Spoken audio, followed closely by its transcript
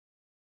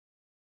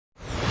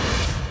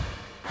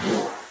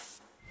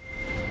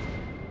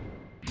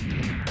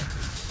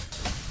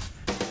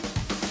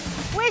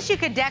Wish you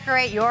could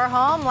decorate your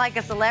home like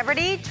a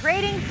celebrity?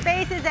 Trading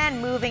Spaces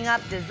and Moving Up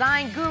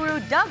design guru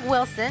Doug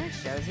Wilson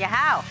shows you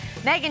how.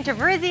 Megan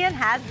Tavrizian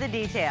has the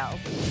details.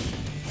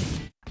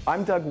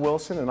 I'm Doug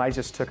Wilson, and I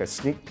just took a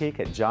sneak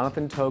peek at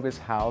Jonathan Toga's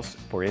house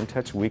for In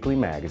Touch Weekly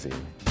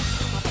magazine.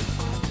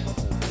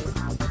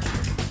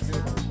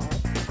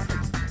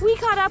 We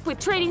caught up with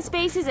Trading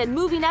Spaces and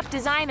Moving Up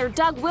designer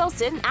Doug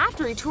Wilson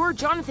after he toured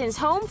Jonathan's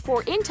home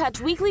for In Touch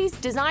Weekly's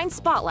Design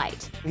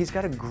Spotlight. He's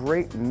got a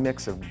great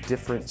mix of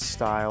different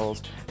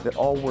styles that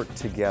all work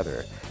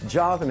together.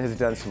 Jonathan has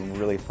done some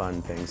really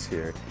fun things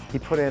here. He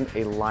put in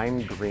a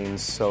lime green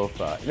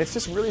sofa, and it's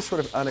just really sort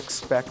of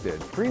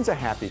unexpected. Green's a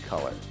happy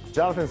color.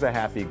 Jonathan's a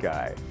happy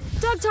guy.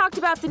 Doug talked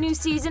about the new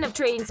season of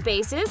Trading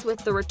Spaces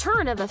with the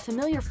return of a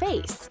familiar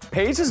face.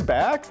 Paige is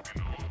back?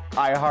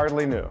 I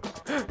hardly knew.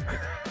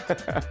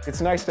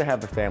 It's nice to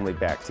have the family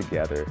back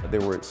together.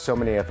 There were so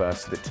many of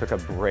us that took a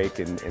break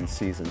in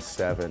season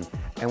 7,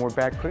 and we're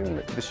back putting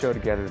the show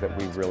together that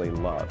we really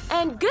love.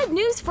 And good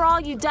news for all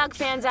you Doug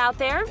fans out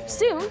there.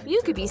 Soon,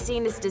 you could be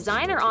seeing this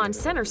designer on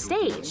center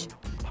stage.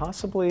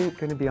 Possibly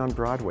going to be on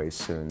Broadway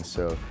soon,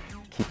 so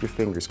keep your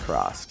fingers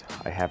crossed.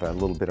 I have a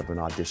little bit of an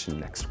audition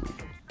next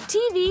week.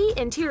 TV,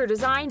 interior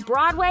design,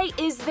 Broadway,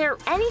 is there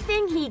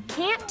anything he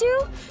can't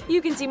do?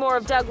 You can see more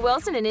of Doug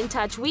Wilson and In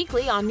Touch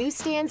Weekly on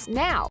newsstands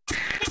now.